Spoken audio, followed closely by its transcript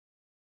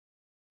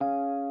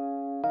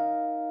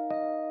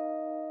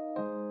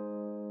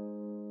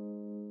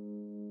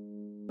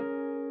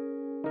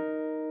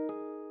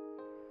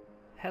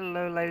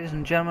Hello ladies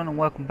and gentlemen, and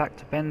welcome back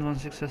to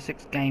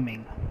Ben's1606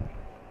 Gaming.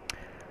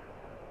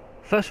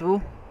 First of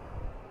all,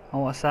 I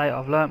want to say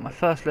I've learnt my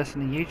first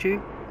lesson in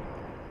YouTube,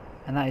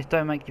 and that is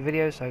don't make your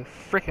videos so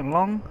freaking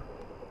long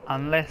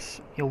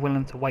unless you're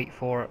willing to wait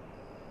for it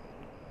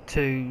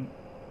to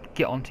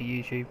get onto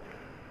YouTube,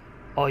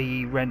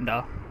 i.e.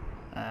 render,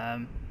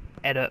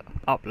 edit,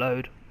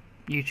 upload,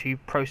 YouTube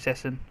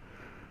processing.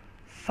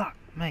 Fuck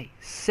me,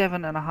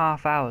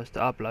 7.5 hours to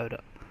upload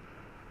it.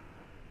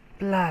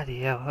 Bloody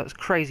hell, that's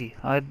crazy.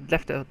 I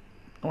left it,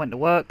 I went to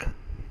work,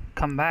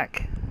 come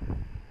back,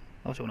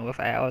 also went to work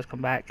for 8 hours,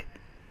 come back,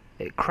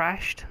 it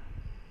crashed,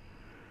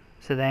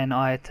 so then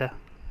I had to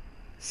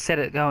set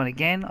it going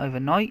again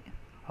overnight.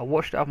 I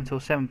watched it up until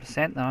 7%,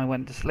 then I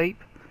went to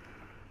sleep,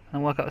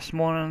 and I woke up this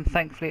morning and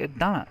thankfully it had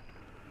done it.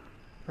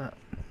 But,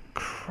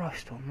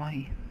 Christ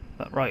almighty.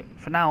 But right,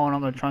 for now on I'm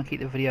going to try and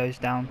keep the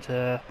videos down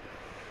to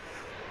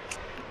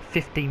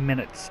 15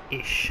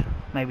 minutes-ish,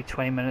 maybe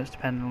 20 minutes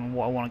depending on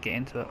what I want to get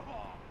into it.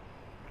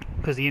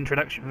 Because the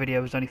introduction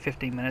video was only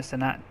 15 minutes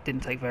and that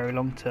didn't take very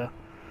long to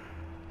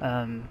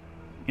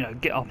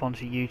get up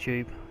onto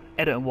YouTube.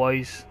 Editing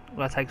wise,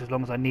 well, that takes as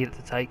long as I need it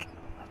to take,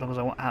 as long as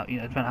I want,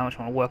 depending on how much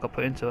work I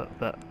put into it.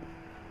 But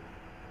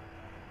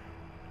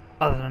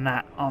other than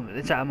that,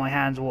 it's out of my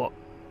hands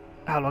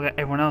how long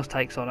everyone else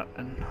takes on it,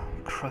 and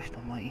Christ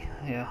almighty,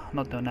 yeah, I'm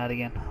not doing that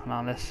again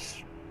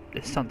unless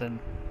it's something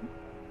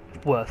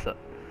worth it.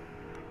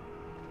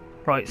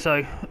 Right,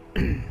 so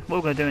what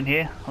we're going to do in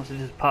here, obviously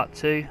this is part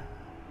 2,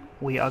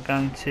 we are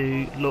going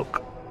to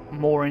look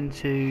more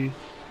into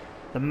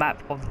the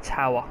map of the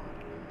tower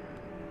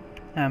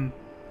and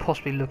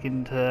possibly look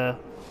into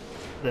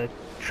the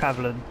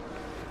travelling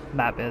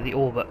map, the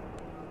orbit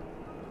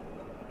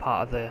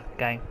part of the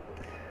game.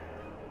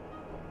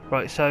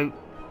 Right, so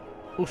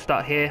we'll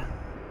start here,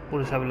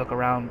 we'll just have a look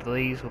around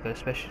these, we'll go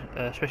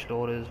special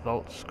orders,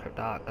 vaults, crypt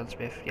arc,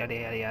 gunsmith, yada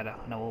yada yada,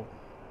 and then we'll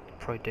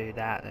probably do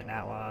that, and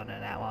that one,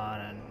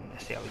 and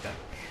let's see how we go.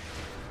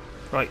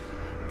 Right.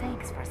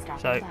 Thanks for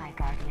stopping by,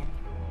 Guardian.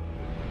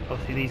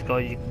 Obviously these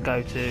guys you can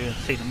go to and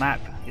see the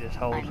map. You just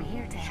hold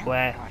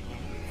square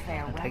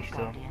and it takes you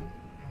to them.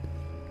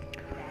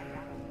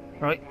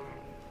 Right.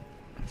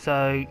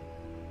 So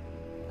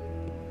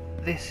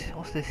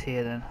what's this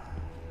here then?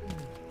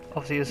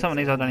 Obviously there's some of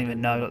these I don't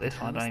even know, like this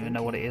one I don't even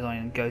know what it is, I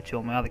even go to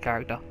on my other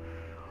character.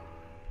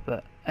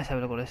 But let's have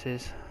a look what this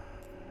is.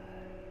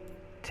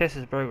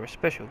 Tessa's broker of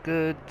special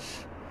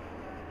goods.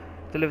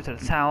 Delivered to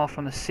the tower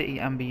from the city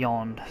and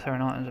beyond.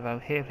 Certain items available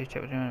here. Please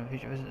check with your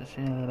future visitors.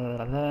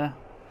 There.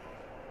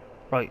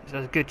 Right, so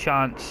there's a good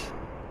chance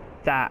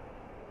that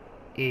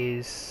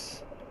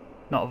is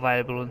not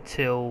available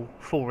until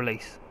full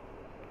release,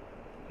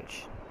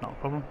 which not a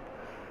problem.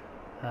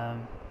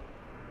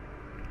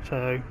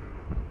 So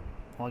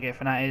what I get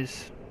from that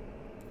is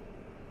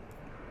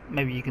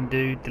maybe you can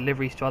do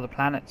deliveries to other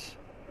planets.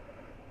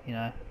 You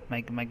know,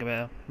 make a bit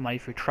of money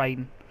through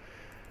trading.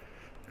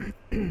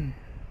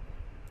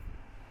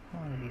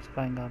 These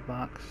Vanguard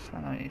marks. I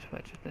know these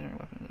purchase delivering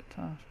weapons at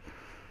times.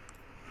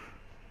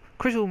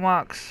 Crystal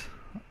marks,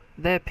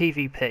 they're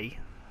PvP.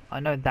 I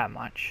know that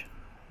much.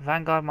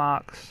 Vanguard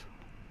marks,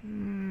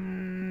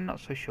 not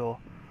so sure.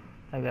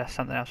 Maybe that's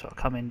something else that'll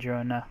come in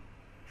during the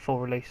full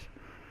release.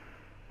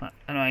 But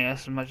anyway,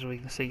 that's as much as we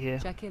can see here.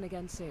 Check in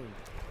again soon.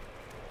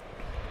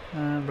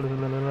 Post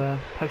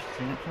is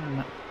the next one, isn't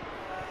it?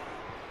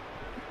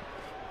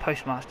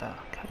 Postmaster,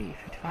 Cody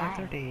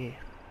 5530.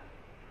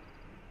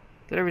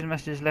 Deliveries and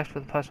messages left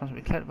with the post must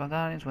be collected by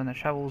Guardians when their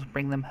travels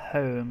bring them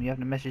home. You have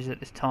no messages at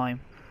this time.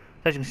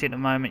 So as you can see at the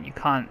moment, you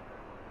can't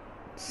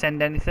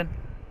send anything.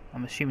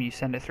 I'm assuming you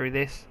send it through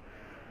this.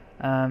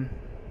 Like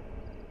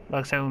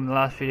I said in the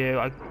last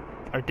video,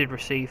 I did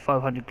receive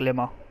 500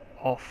 glimmer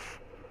off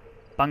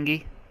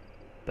Bungie,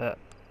 but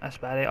that's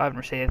about it. I haven't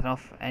received anything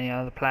off any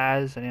other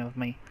players, any of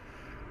me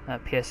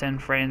PSN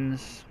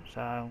friends.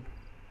 So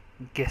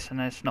I'm guessing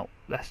that's not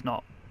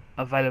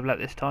available at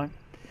this time.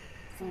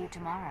 See you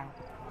tomorrow.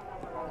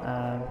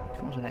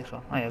 What was the next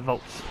one? Oh yeah,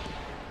 vaults.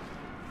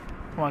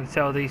 From what I can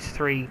tell, these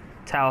 3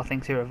 tower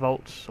things here are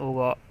vaults. All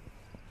got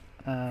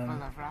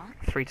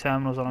 3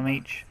 terminals on them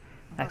each.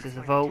 Acts as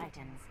a vault.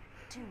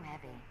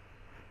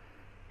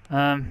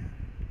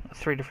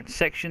 3 different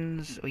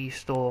sections where you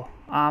store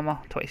armor,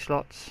 20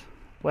 slots,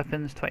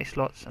 weapons, 20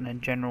 slots, and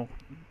then general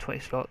 20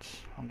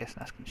 slots. I'm guessing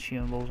that's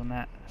consumables and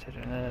that.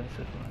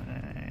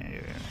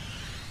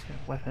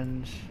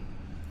 Weapons.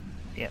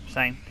 Yep,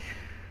 same.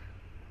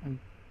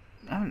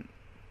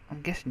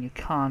 I'm guessing you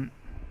can't.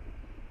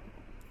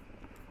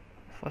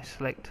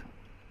 If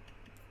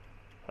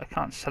I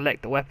can't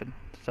select the weapon,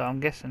 so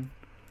I'm guessing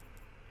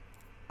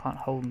can't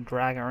hold and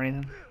drag or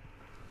anything.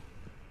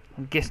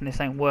 I'm guessing this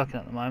ain't working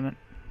at the moment,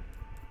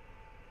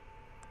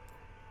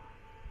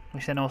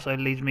 which then also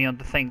leads me on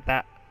to think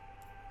that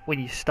when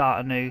you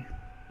start a new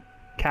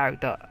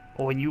character,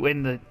 or when you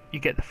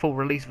get the full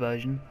release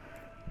version,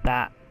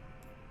 that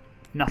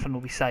nothing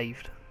will be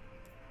saved.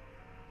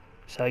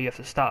 So you have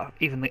to start,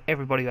 even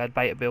everybody who had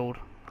beta build,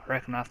 I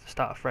reckon I have to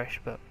start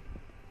afresh, but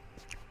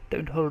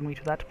don't hold me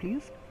to that,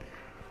 please.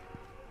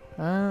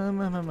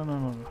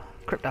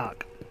 Crypt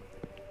Arc.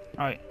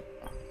 Right.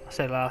 I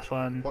said last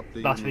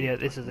video,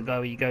 this is the guy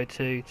where you go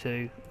to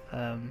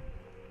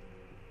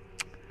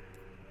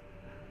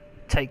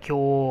take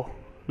your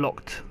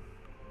locked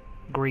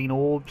green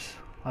orbs,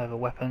 either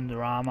weapons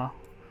or armor,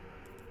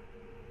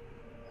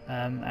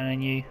 and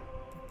then you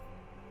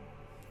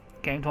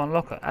get him to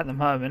unlock it. At the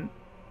moment,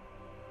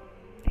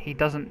 he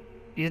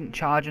isn't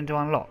charging to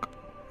unlock,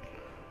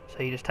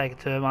 so you just take it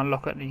to him,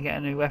 unlock it, and you get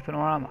a new weapon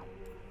or armor.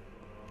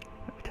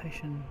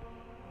 Reputation.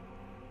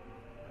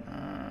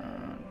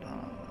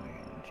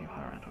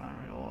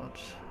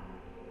 Rewards.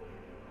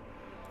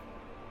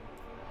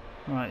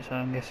 Right, so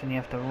I'm guessing you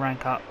have to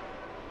rank up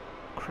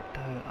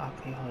crypto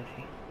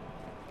archaeology.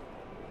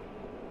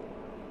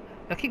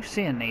 I keep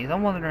seeing these.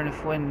 I'm wondering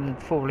if when the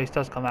full release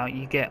does come out,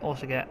 you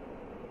also get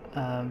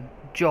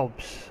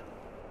jobs,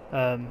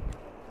 not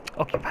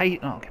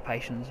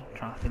occupations. I'm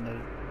trying to think of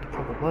the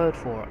proper word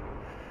for it,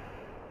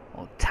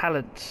 or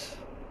talents,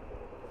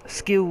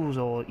 skills,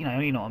 or you know what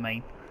I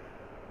mean.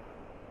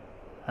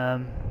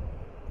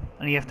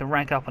 And you have to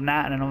rank up on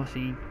that, and then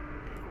obviously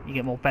you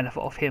get more benefit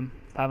off him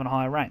for having a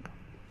higher rank.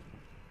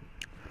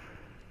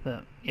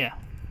 But yeah,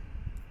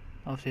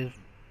 obviously there's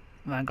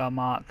Vanguard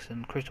marks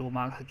and Crystal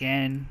marks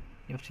again.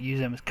 You have to use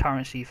them as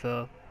currency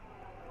for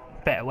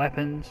better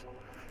weapons.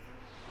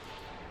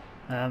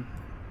 Let's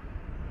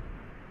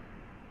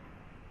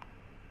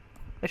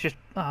just,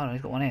 oh hold on,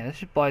 he's got one here. Let's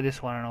just buy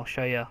this one and I'll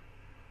show you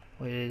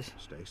what it is.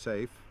 Stay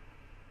safe.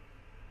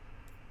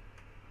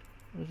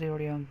 Was he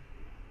already on?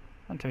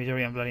 Don't tell me he's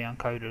already bloody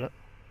uncoded it.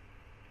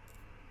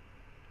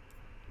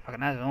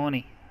 Fucking has it, hasn't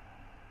he?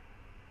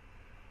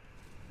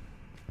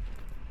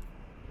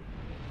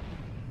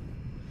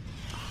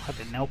 That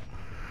didn't help.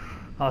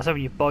 Oh, so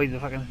when you buy the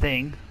fucking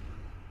thing,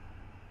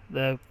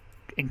 the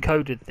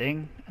encoded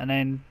thing, and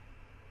then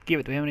give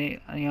it to him and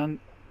he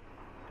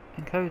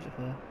encodes it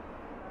for you.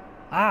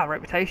 Ah,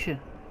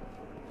 reputation.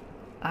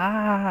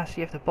 Ah, so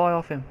you have to buy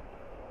off him.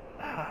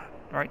 Ah,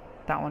 right,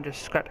 that one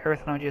just scrapped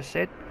everything I just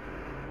said.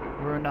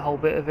 Ruined the whole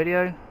bit of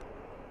video.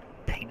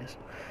 Penis.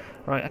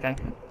 Right, okay.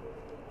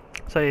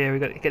 So yeah, we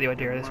get the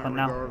idea of this one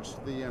now. Regards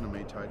to the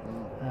enemy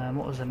Titan.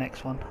 What was the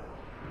next one?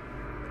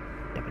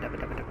 Is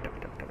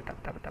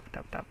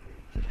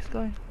it this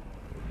guy?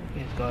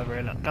 Yeah, this guy over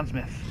here, look.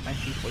 Gunsmith,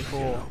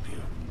 1944.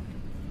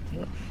 You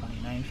got a funny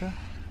name, sir.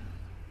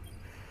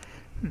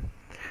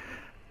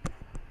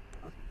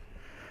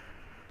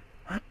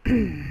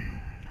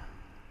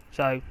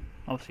 So,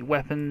 obviously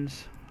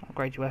weapons,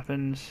 upgrade your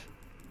weapons.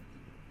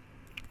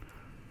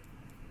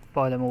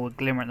 Buy them all with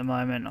Glimmer at the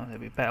moment, or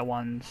there'll be better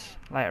ones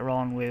later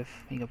on with,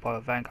 you can buy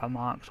with Vanguard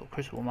marks or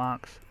Crucible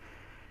marks.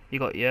 You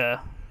got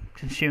your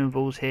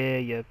consumables here,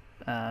 your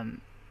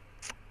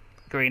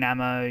green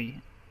ammo,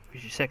 which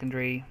is your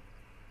secondary,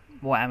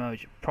 white ammo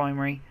is your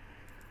primary.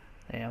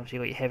 Then obviously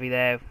you got your heavy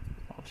there,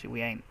 obviously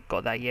we ain't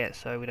got that yet,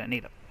 so we don't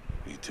need it.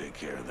 You take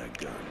care of that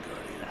gun,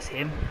 Guardian. That's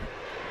him.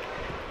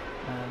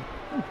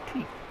 Oh,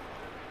 Tweet.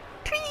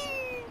 Tweet!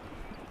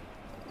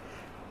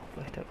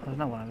 There's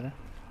no one over there.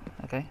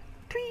 Okay.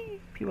 Tweet!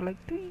 People like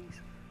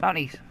tweets.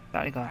 Bounties!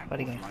 Bounty guy,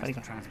 bounty guy, bounty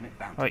guy.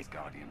 Right.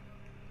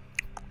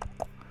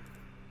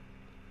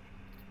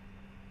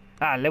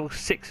 Ah, level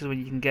 6 is when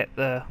you can get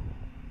the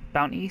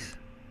bounties.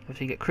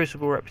 Obviously you get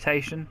Crucible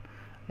Reputation,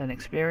 then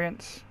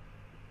Experience.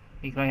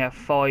 You can only have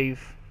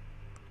 5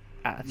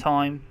 at a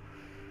time.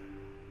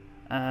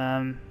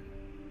 As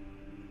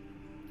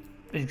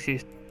you can see,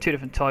 there's 2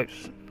 different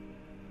types.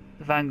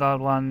 The Vanguard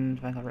one,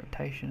 Vanguard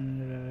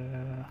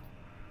Reputation.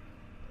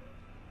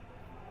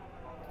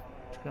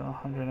 Let's go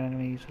 100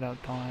 enemies without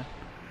dying.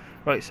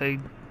 Right, so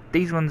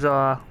these ones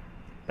are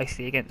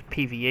basically against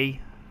PvE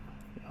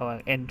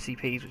or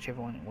NCPs,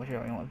 whichever one you want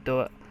to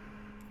do it.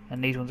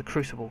 And these ones are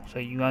Crucible, so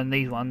you own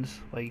these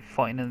ones where you're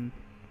fighting in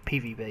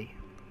PvP.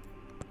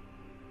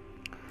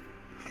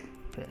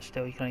 But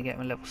still, you can only get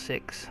them at level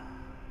 6.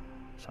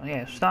 So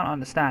yeah, starting to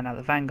understand now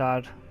the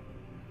Vanguard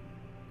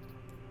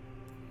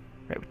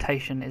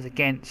Reputation is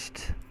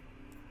against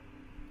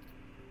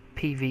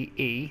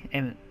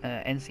PvE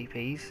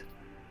NCPs,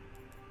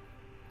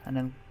 and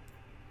then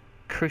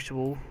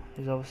Crucible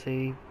is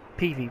obviously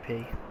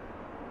PvP.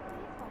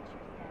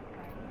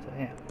 So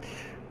yeah,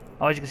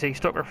 as you can see,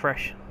 stock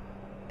refresh.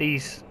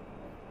 These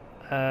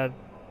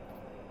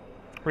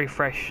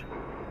refresh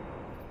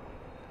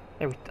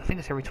I think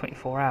it's every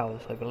 24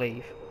 hours, I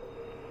believe.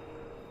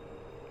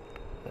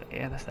 But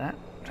yeah, that's that.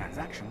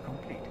 Transaction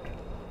complete.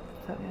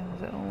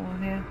 Is that all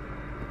in here?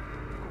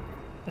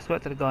 Let's go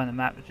back to the guy on the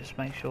map to just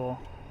make sure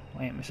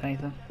we ain't missing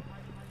anything.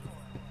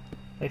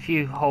 If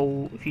you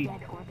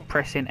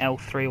press in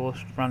L3 or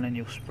run, and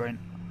you'll sprint.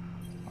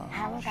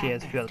 Yeah,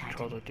 there's a few other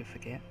controls I did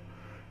forget.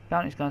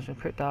 Bounties, guns from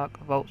Crypt Arc,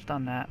 Vaults,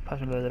 done that.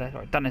 Personal ability,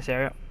 right, done this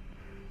area.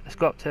 Let's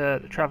go up to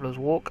the Traveller's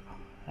Walk,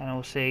 and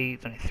we'll see.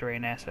 There's only 3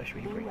 in there, so that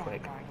should be pretty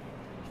quick.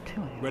 There's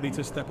 2 in here. Ready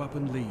to step up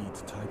and lead,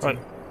 Titan. Right.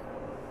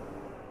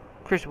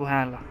 Crucible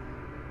Handler.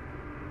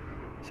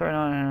 Sorry,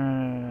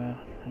 no.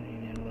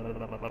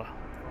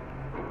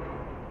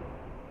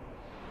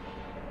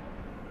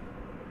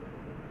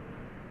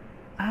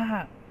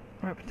 Ah,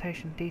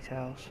 reputation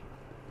details.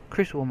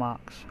 Crucible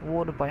marks.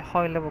 Awarded by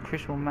high-level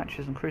crucible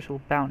matches and crucible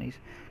bounties.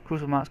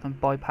 Crucible marks can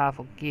buy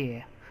powerful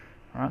gear.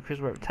 Alright,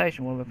 crucible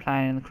reputation. While we're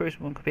playing in the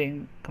crucible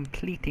and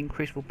completing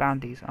crucible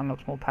bounties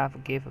unlocks more powerful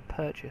gear for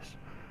purchase.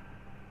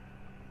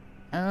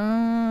 Oh,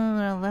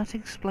 well, that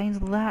explains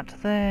that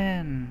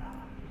then.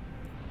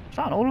 Is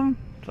that all of them?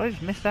 Did I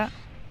just miss that?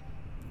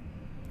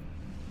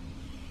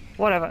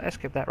 Whatever, let's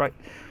skip that. Right.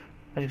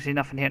 As you can see,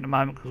 nothing here at the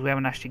moment because we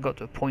haven't actually got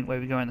to a point where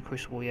we go in the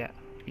crucible yet.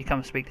 You come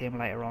and speak to him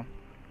later on.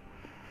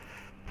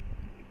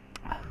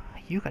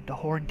 You got the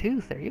horn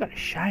tooth there. You got a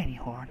shiny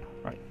horn.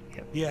 Right,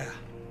 yep. Yeah.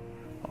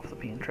 Off the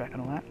beaten track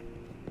and all that.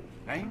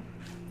 Hey?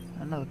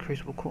 Another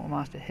crucible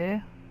quartermaster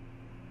here.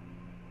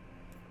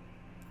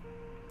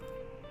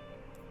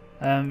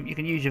 You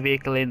can use your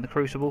vehicle in the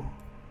crucible.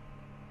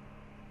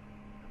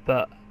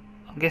 But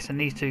I'm guessing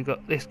these two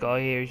got this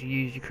guy here is you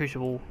use your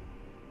crucible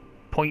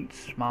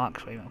points,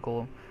 marks, what you want to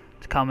call them,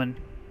 to come and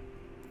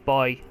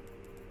buy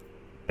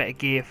better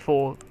gear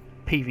for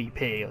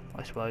PvP,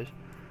 I suppose.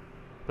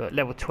 But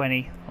level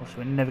 20,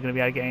 obviously we're never going to be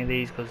able to get any of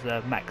these because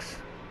the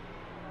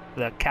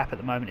cap at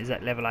the moment is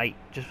at level 8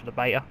 just for the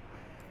beta.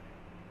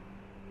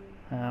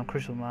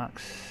 Crucible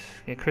marks,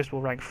 yeah,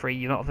 Crucible rank 3.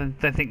 You're not,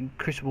 don't think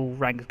Crucible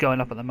rank is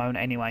going up at the moment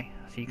anyway,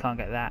 so you can't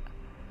get that.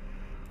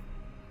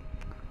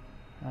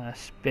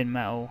 Spin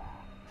metal.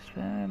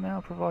 Spin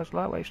metal provides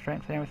lightweight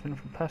strength and everything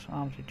from personal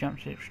armor to jump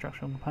ship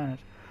structural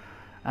components.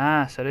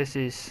 Ah, so this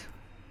is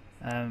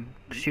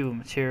consumable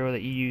material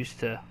that you use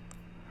to,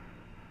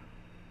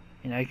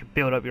 you know, you can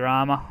build up your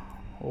armor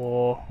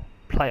or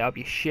plate up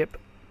your ship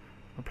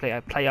or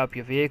plate up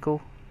your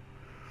vehicle.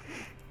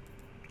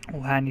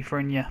 All handy for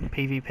in your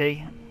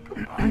PvP.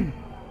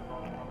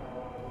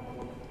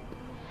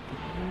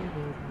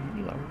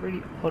 You got a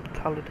really odd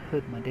coloured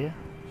hood, my dear.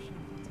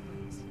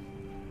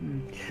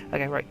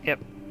 Okay, right, yep.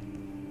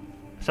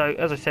 So,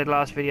 as I said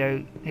last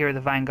video, here are the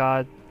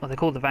Vanguard, well, they're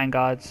called the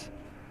Vanguards.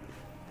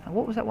 And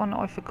what was that one that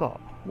I forgot?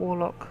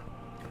 Warlock?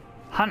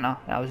 Hunter,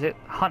 that was it.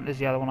 Hunter's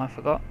the other one I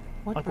forgot.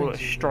 I thought it was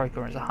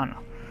Striker as a Hunter.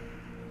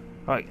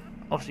 Right,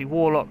 obviously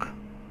Warlock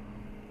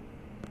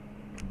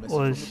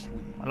was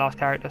my last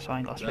character, so I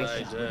ain't got to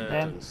speak to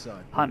them.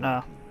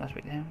 Hunter, I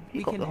speak to him.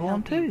 You got the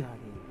horn too.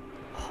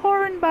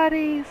 Horn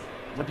buddies!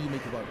 What do you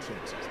make about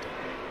chances?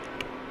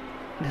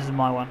 This is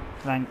my one,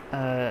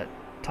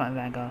 Titan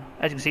Vanguard.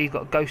 As you can see, he's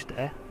got a ghost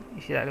there.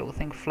 You see that little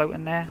thing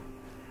floating there?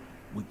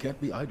 We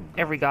can't be idle.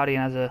 Every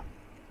Guardian has a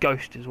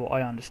ghost, is what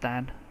I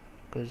understand.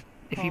 Because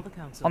if you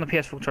on the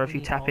PS4 controller, if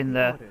you tap in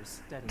the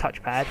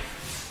touchpad,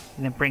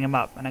 and then bring him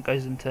up, and it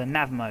goes into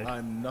nav mode.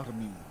 I'm not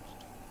amused.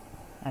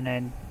 And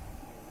then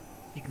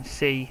you can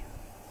see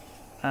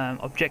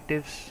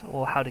objectives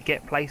or how to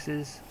get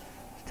places.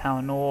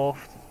 Tower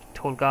North,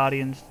 Tall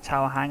Guardians,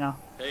 Tower Hangar.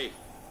 Hey.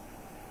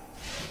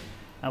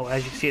 Oh,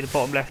 as you can see at the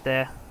bottom left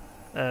there,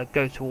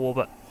 go to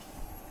orbit.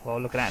 Well,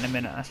 I'll look at that in a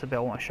minute. That's the bit I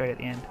want to show you at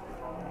the end.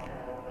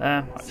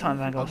 Right, time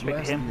Vanguard, I'll speak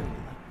to him.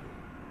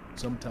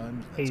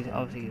 Sometimes He's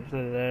obviously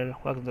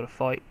welcome to the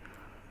fight.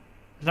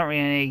 There's not really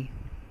any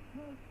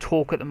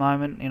talk at the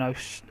moment, you know,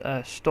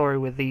 story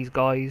with these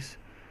guys.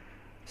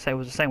 Say it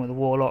was the same with the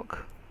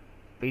Warlock,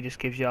 but he just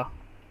gives you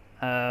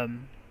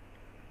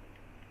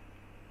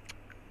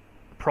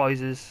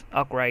prizes,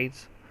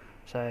 upgrades.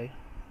 So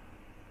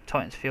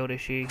Titan's field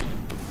issue,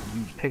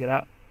 pick it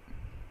up.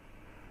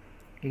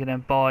 You can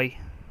then buy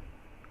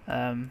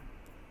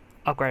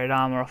upgraded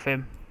armor off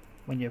him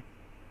when you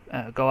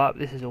go up.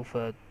 This is all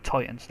for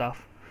Titan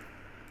stuff,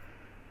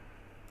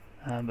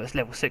 but it's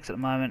level 6 at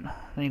the moment.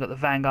 Then you've got the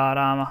Vanguard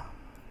armor,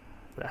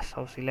 but that's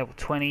obviously level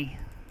 20.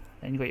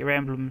 Then you've got your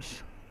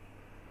emblems,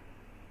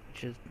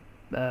 which is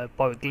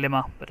buy with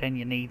Glimmer, but then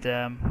you need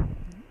to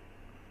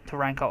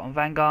rank up on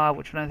Vanguard,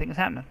 which I don't think is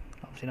happening.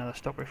 Obviously another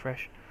stock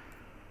refresh.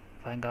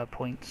 Vanguard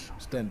points.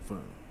 stand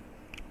firm.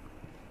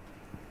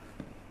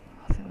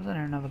 I think was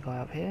there another guy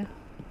up here?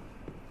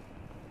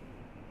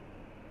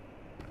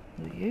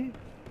 Was it you?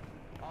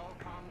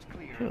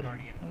 Sure. Was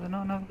there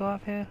not another guy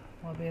up here?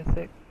 Might be a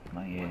thick.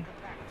 Not you.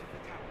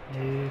 No,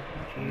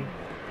 not you.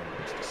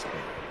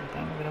 Okay,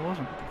 maybe there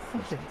wasn't.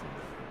 What's this?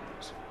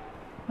 Oh,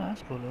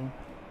 that's cool little.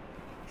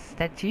 Is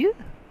that you?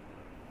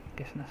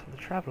 Guessing that's for the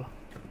Traveller.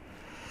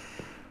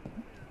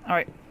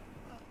 Alright,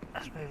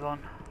 let's move on.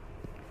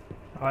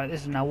 Alright,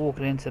 this is now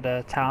walking into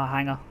the tower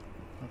hangar.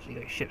 Obviously,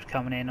 you've got your ships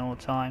coming in all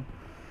the time.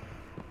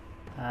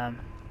 Let's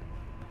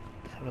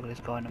have a look at this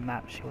guy on the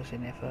map, see what's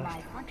in there first.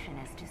 My function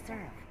is to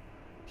serve.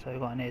 So we've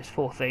got in here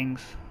 4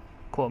 things.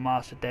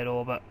 Quartermaster, dead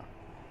orbit.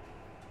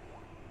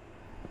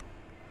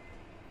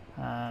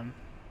 You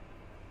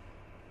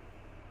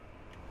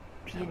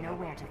know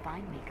where to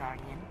find me,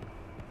 Guardian.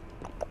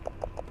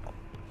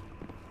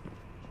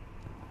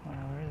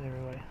 Where is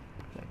everybody?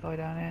 Is that guy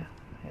down here?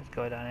 There's a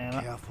guy down here.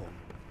 Look. Careful.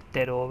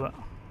 Dead orbit.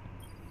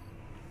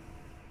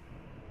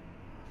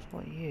 That's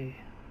what you.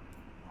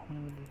 I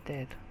wonder if they're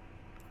dead.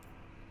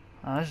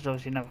 Oh, this is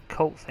obviously another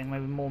cult thing.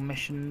 Maybe more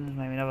missions.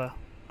 Maybe another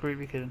group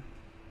we could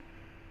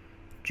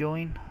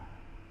join.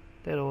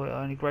 Dead Order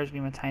only gradually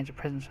maintains a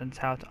presence in the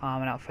tower to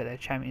arm and outfit their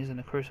champions in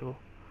the Crucible.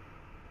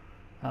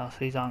 So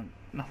these aren't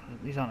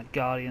the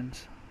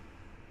Guardians.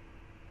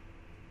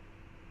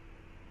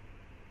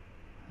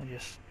 They're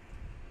just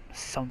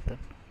something,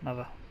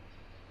 another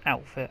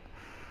outfit.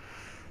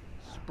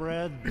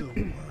 Spread the word,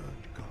 Guardian.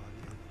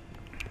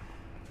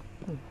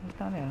 Ooh, what's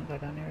down there? I don't go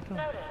down there at all.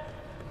 Notice,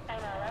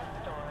 NRS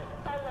stores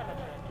are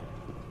limited.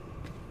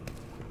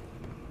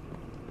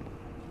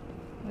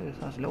 Look at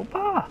this nice little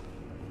bar.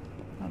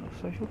 A little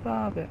social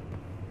bar bit.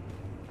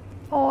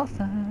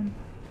 Awesome.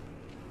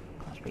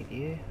 Can't speak to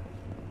you.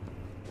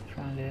 What's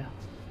around here?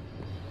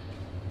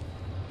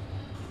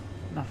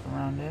 Nothing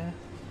around here.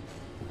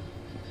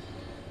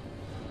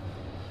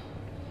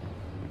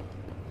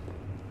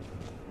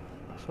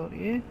 I saw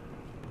you.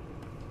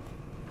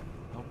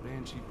 Help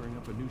Banshee bring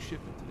up a new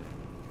shipment today.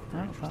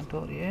 No, can't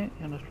talk to you.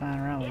 You're just playing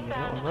around with your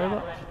Inbound little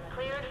robots. catalyst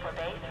cleared for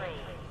Bay 3.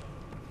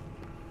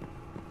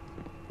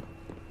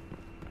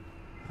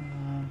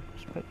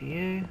 Spoke to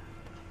you.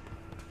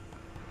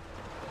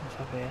 What's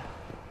up here?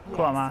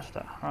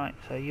 Quartermaster. Right,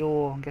 so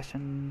you're, I'm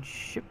guessing,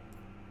 ship.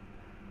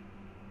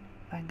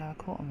 Vanguard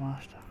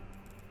Quartermaster.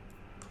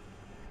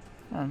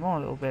 Oh, more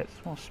little bits,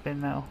 more spin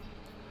metal.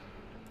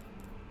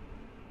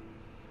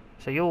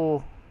 So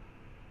you're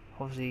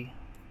obviously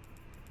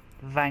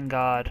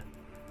Vanguard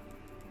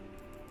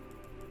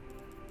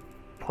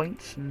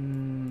points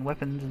and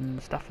weapons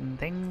and stuff and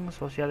things.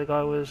 Whilst the other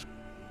guy was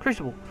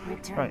Crucible.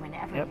 Return Right,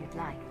 whenever yep. you'd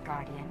like,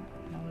 Guardian.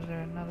 Now, was there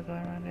another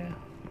guy around here?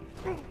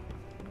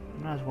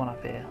 There's one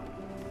up here.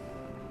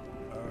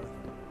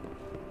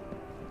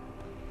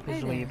 This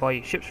is where you buy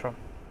your ships from.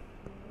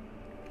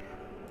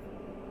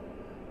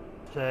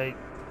 So,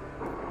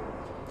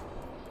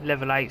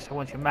 level 8, so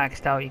once you're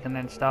maxed out you can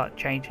then start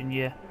changing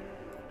your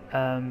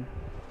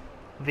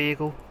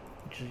vehicle,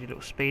 which is your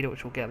little speeder,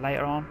 which we'll get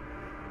later on.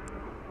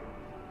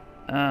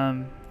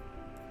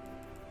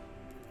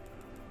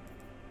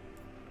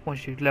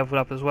 Once you've leveled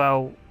up as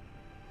well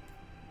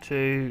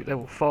to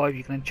level 5,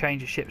 you can then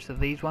change your ships to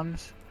these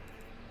ones.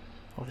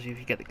 Obviously if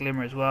you get the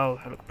Glimmer as well,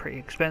 it'll look pretty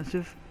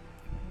expensive.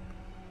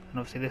 And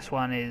obviously this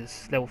one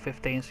is level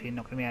 15, so you're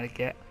not going to be able to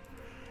get.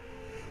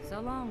 So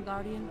long,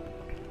 Guardian.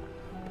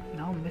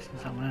 No, I'm missing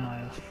someone, aren't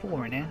I? There's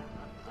 4 in here.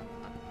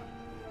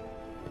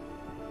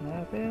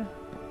 Up here.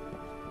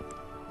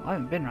 I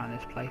haven't been around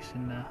this place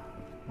in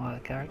my other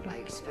character. I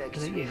expect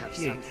Is it we you? have It's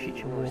you, something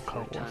Future War worth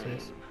Cult. your What's time.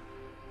 this?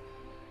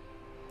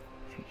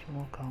 Future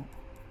War Cult.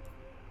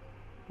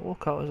 The War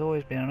Cult has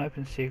always been an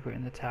open secret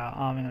in the tower,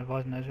 arming and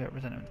advising those who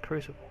represent it in the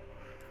Crucible.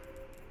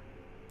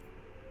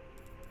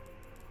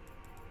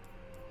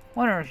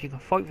 Wonder if you can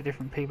fight for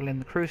different people in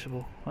the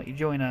Crucible, like you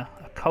join a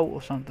cult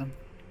or something.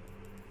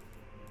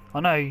 I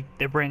know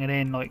they're bringing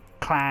in like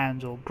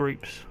clans or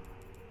groups,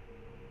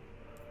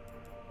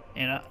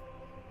 you know,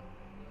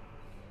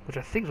 which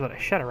I think is what a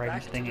Shadow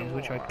Ravens thing is,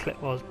 which I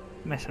clicked while I was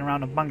messing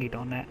around on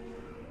Bungie.net.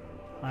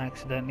 I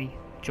accidentally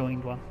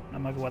joined one. That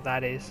might be what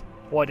that is.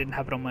 Why I didn't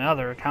have it on my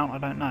other account, I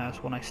don't know.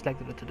 That's what I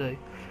selected it to do.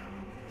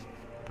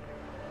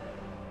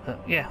 But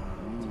yeah,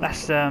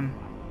 that's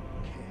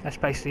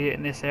basically it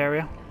in this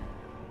area.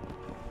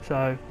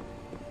 So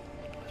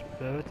let's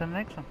move over to the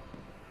next one.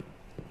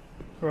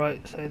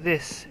 Right, so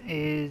this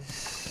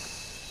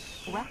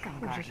is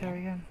Welcome, what's this Guardian.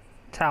 area again?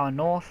 Tower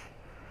North.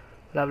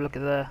 We'll have a look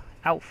at the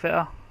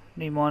outfitter,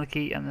 New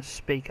Monarchy, and the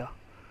speaker.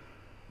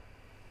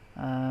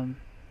 I'm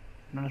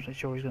not so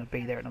sure he's going to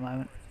be there at the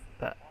moment,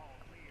 but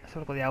let's have a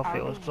look at the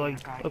outfitter was,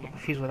 because I got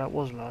confused what that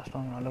was last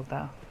time when I looked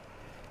at her.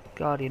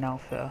 Guardian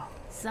outfitter.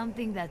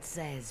 Something that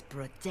says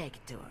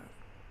protector.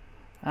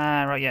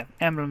 Ah, right, yeah,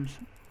 emblems.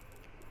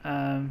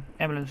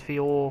 Emblems for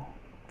your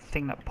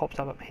thing that pops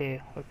up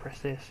here. I press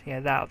this, yeah,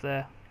 that up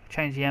there.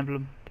 Change the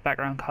emblem, the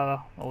background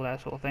colour, all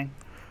that sort of thing.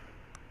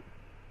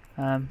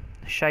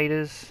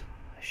 Shaders,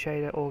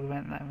 shader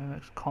augment that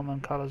mimics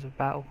common colours of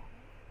battle.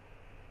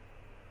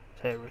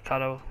 So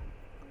recolour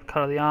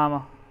the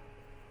armour.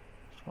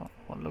 That's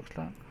what it looks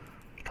like.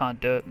 You can't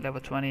do it.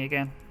 Level 20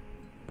 again.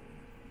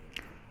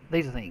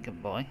 These I think you can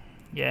buy.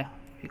 Yeah,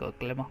 if you got a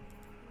Glimmer.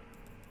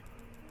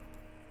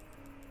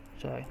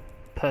 So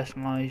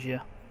personalise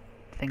your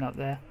thing up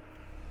there.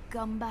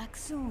 Come back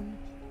soon.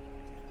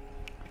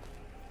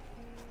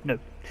 No.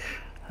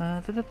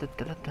 What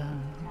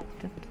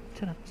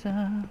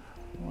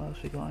else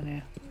we got in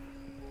here?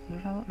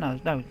 No,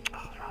 no.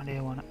 Oh, around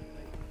here, one.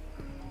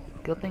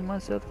 Getting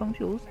myself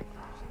confused.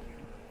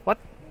 What?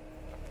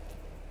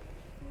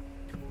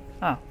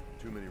 Oh.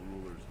 Too many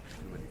rulers,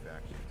 too many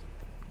factions.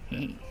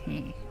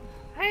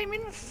 I'm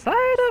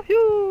inside of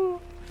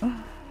you.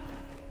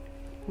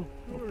 Ooh,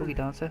 boogie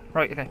dancer.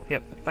 Right. Okay.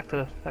 Yep. Back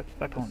to what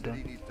I'm City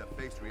doing. needs to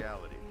face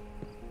reality.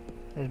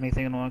 There's me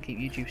thinking I want to keep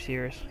YouTube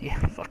serious. Yeah.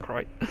 Fuck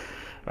right.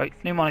 Right.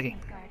 New Monarchy.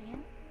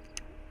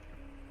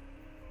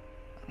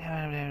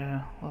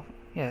 Guardian. Well,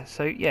 yeah.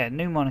 So yeah,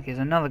 New Monarchy is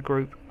another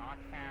group,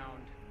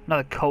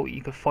 another cult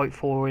you could fight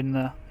for in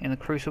the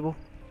Crucible.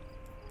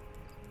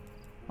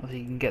 Obviously,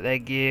 you can get their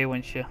gear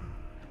once you're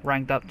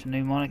ranked up to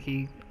New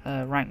Monarchy,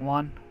 rank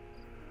 1.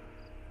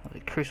 The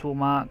Crucible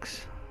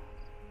marks.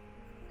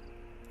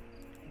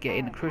 get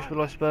in the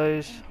Crucible, I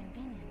suppose.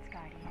 Inconvenience,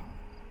 Guardian.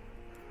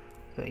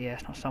 But yeah,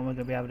 it's not something we're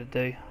going to be able to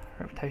do.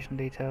 Reputation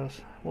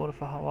details. Order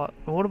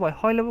by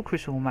high-level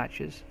Crucible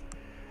matches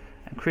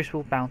and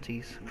Crucible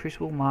bounties.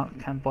 Crucible mark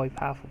can buy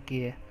powerful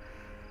gear.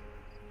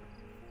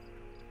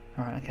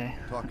 Alright, okay.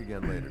 Talk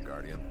again later,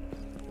 Guardian.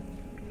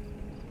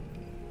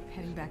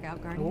 Heading back out,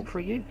 Can I Guardian? walk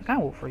through you? I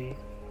can walk through you.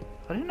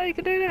 I didn't know you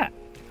could do that.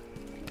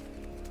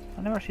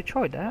 I never actually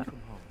tried that.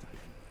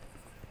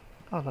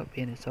 I like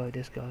being inside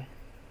this guy.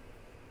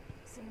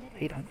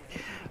 You don't.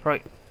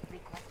 Right.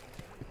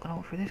 Can I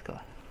walk through this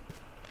guy?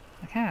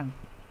 I can.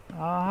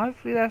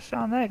 Hopefully that's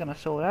something they're going to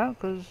sort out,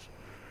 because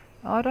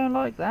I don't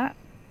like that.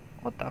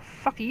 What the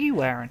fuck are you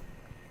wearing?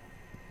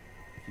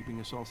 Keeping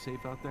us all safe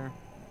out there?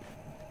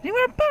 You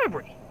wearing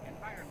Burberry?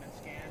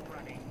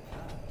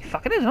 He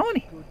fucking is, aren't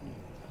he?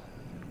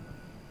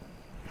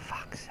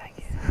 Fuck's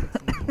sake.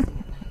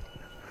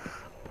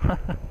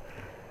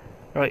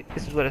 Right,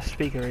 this is where the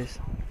speaker is.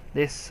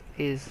 This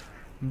is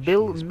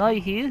Bill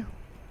Nighy.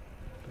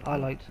 I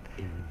like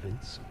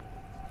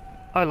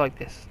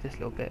this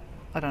little bit.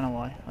 I don't know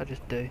why, I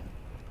just do.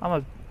 I'm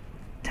a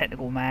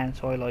technical man,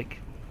 so I like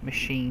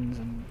machines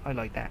and I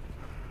like that.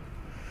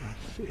 I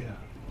fear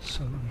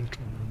so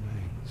little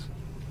remains.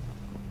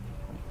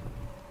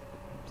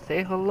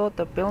 Say hello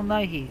to Bill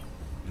Nighy.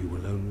 You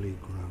will only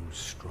grow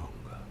stronger.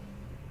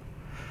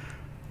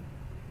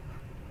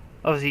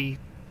 Obviously,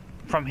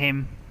 from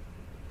him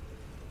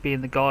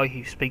being the guy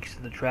who speaks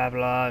to the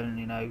traveller and,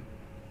 you know,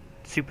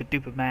 super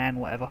duper man,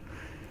 whatever,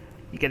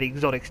 you get the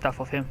exotic stuff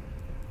off him,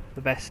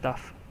 the best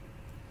stuff.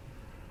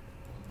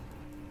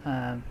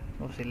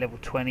 Obviously level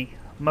 20.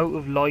 Mote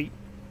of Light,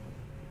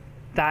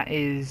 that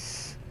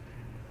is,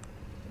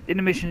 in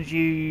the missions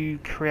you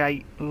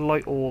create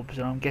light orbs,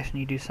 and I'm guessing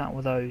you do something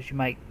with those. You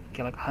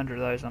get like 100 of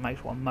those and that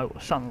makes one mote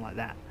or something like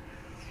that.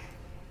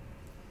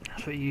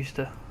 That's what you used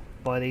to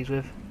buy these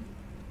with.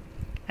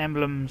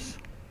 Emblems,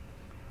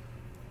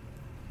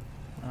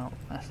 well,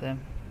 that's them.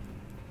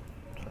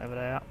 Whatever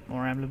they are,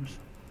 more emblems.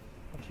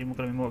 Obviously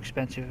going to be more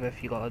expensive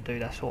if you got to do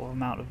that sort of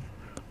amount of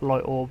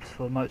light orbs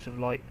for motes of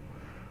light.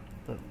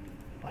 But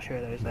I'll show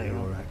you those May later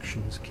your on.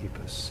 actions keep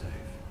us safe.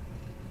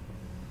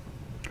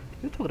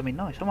 You're talking to me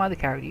nice. I'm the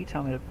character. You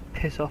tell me to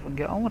piss off and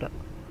get on with it.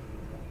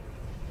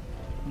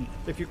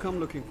 If you come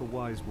looking for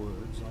wise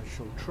words, I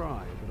shall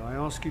try, but I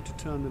ask you to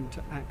turn them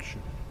to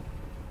action.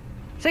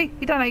 See,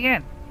 you done it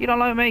again. You don't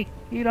like me.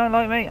 You don't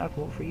like me. I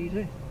can walk for you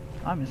too.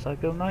 I'm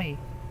inside Bill Nighy.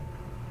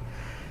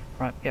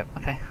 Right. Yep.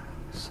 Okay.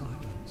 Silence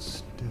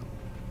still,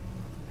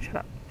 Shut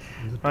up.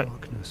 and the Right.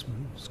 darkness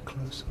moves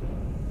closer.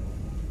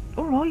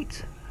 All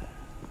right.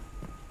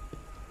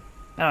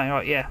 Anyway,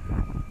 right. Yeah.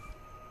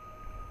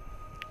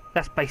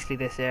 That's basically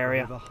this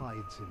area. Whatever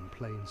hides in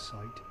plain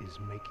sight is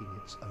making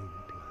its own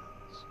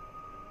plans.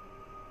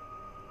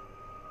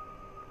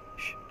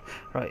 Shh.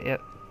 Right.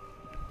 Yep.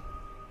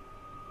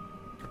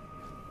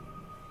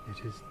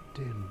 It is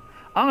dim.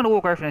 I'm gonna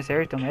walk away from this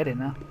area. Don't head in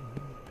now.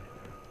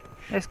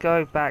 Let's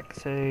go back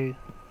to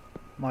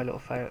my little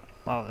favourite.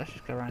 Well, let's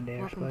just go around here,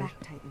 I Welcome suppose. back,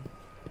 Titan.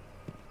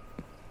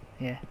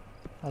 Yeah,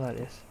 I like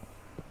this.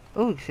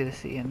 Oh, you can see the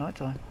city at night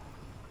time.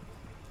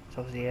 It's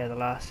obviously the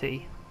last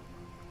city.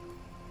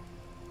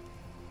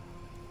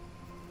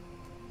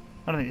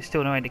 I don't think there's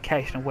still no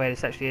indication of where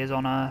this actually is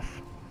on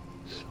Earth.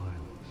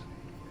 Silence.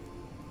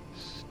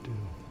 Still.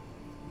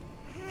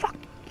 Fuck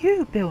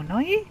you, Bill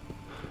Nighy.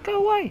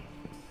 Go away.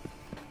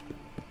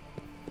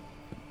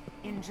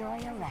 Enjoy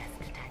your rest,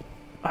 Titan.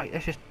 Right,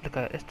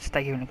 let's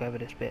stay here and look over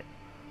this bit.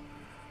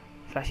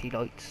 Flashy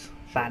lights,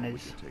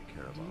 banners, We can take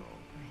care of our own.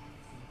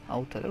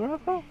 old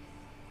telegraph pole.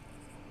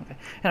 Okay.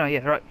 Anyway,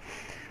 yeah, right.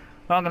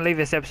 Well, I'm gonna leave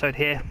this episode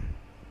here.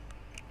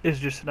 This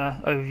is just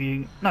an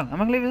overview. No, am I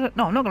gonna leave this?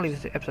 No, I'm not gonna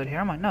leave this episode here,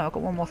 am I? No, I've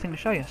got one more thing to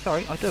show you.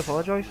 Sorry, I do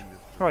apologise.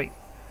 Right,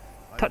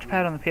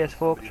 touchpad on the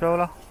PS4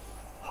 controller.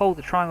 Hold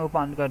the triangle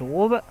button to go to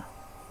orbit.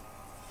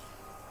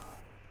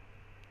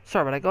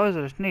 Sorry about that, guys.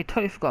 I just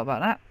totally forgot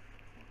about that.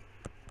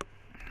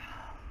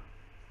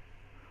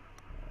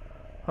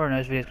 I already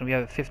know this video is going to be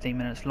over 15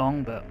 minutes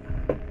long, but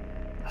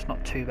that's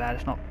not too bad.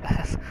 It's not.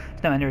 It's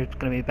nowhere near going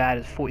to be as bad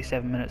as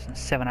 47 minutes and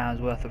 7 hours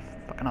worth of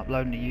fucking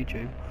uploading to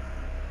YouTube.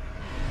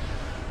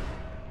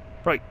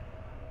 Right.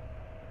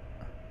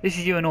 This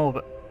is you in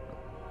orbit.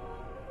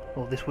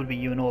 Well, this would be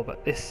you in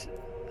orbit. This,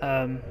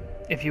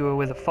 if you were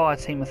with a fire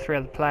team of 3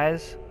 other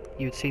players,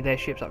 you would see their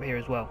ships up here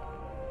as well.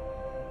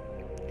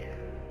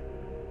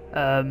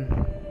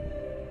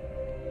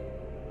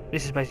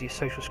 This is basically a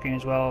social screen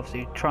as well.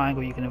 Obviously,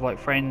 triangle, you can invite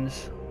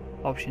friends.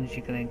 Options,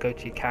 you can then go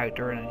to your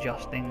character and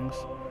adjust things.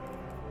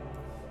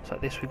 So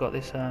this, we've got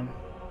this from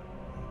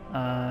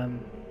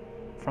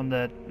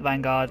the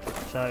Vanguard.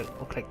 So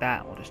we'll click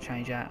that. We'll just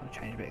change that. We'll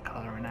change a bit of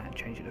colour in that and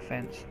change the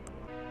defence.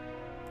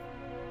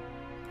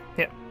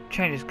 Yep,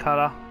 changes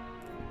colour.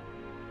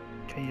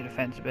 Change your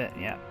defence a bit.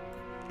 Yeah.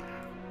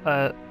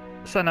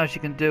 Something else you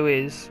can do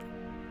is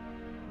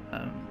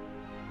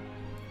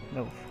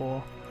level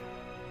 4.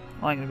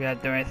 I ain't going to be able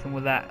to do anything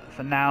with that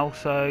for now,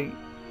 so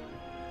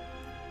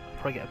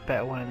probably get a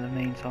better one in the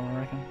meantime, I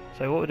reckon.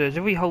 So what we'll do is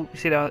if we hold, you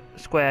see that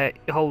square,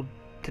 you hold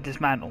to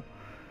dismantle.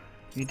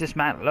 If you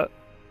dismantle it,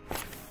 you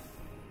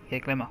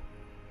get glimmer.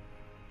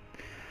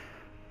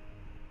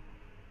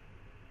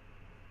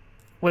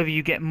 Whether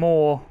you get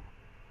more,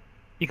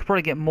 you could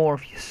probably get more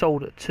if you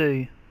sold it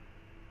to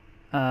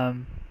the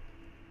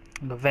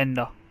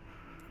vendor,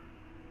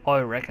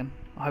 I reckon.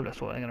 I hope that's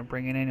what they're going to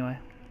bring in anyway.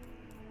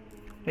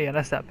 But yeah,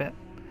 that's that bit.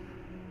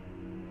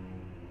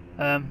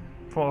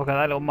 Before I go,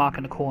 that little mark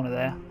in the corner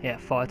there, yeah,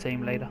 fire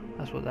team leader,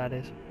 that's what that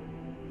is.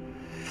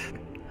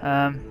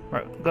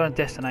 Right, we've got a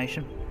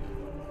destination.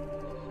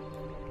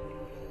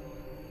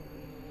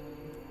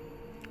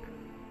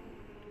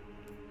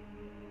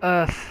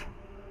 Earth.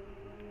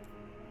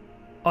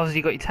 Obviously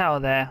you got your tower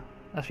there,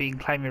 that's where you can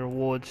claim your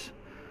rewards.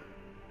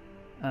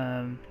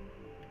 That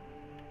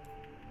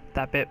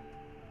bit.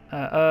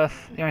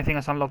 Earth, the only thing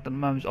that's unlocked at the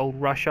moment is Old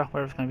Russia.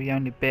 Whether it's going to be the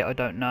only bit, I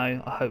don't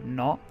know. I hope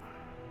not.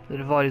 The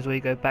Divide is where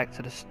you go back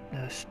to the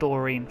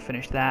story and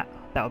finish that.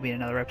 That'll be in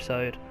another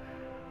episode.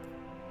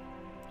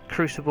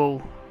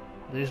 Crucible,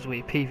 this is where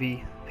your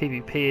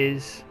PvP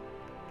is.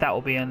 That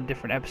will be in a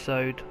different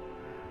episode.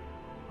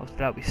 Obviously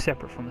that'll be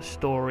separate from the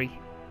story.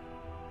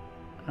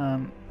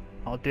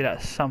 I'll do that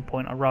at some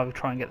point. I'd rather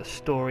try and get the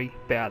story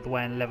bit out of the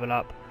way and level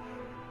up.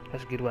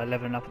 That's a good way of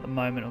leveling up at the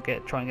moment. I'll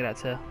try and get that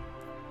to,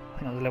 I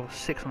think I was level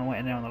 6 when I went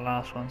in there on the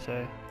last one, so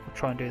I'll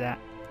try and do that.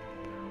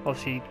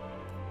 Obviously,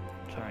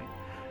 sorry,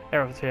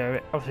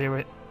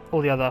 obviously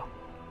all the other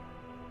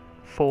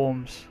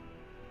forms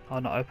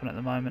are not open at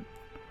the moment.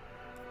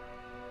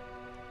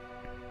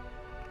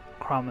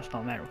 Requirement's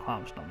not met,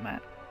 requirement's not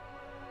met.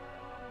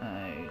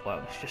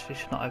 Well, it's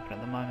just not open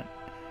at the moment.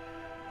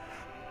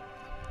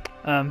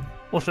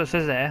 Also it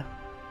says there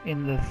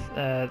in the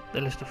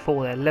list of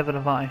 4 there, level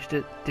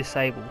advantage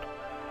disabled.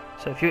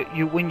 So if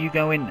you when you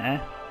go in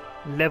there,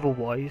 level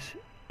wise,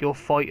 you're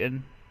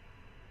fighting.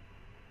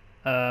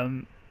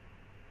 You're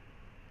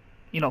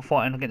not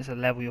fighting against a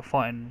level. You're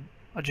fighting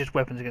just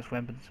weapons against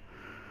weapons.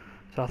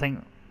 So I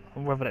think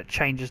whether that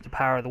changes the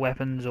power of the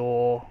weapons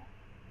or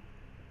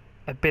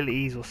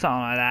abilities or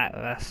something like that.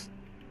 I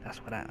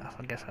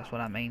guess that's what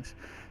that means.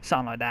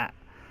 Something like that.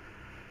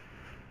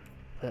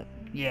 But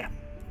yeah.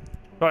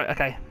 Right.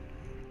 Okay.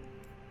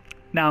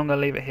 Now I'm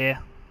gonna leave it here.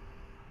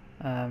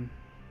 I'll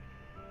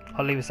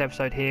leave this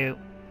episode here.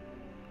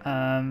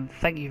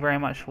 Thank you very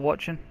much for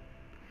watching.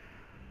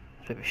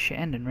 It's a bit of a shit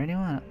ending, really,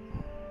 wasn't it?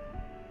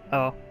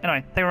 Oh,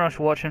 anyway, thank you very much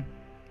for watching.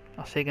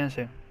 I'll see you again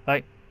soon.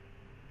 Bye.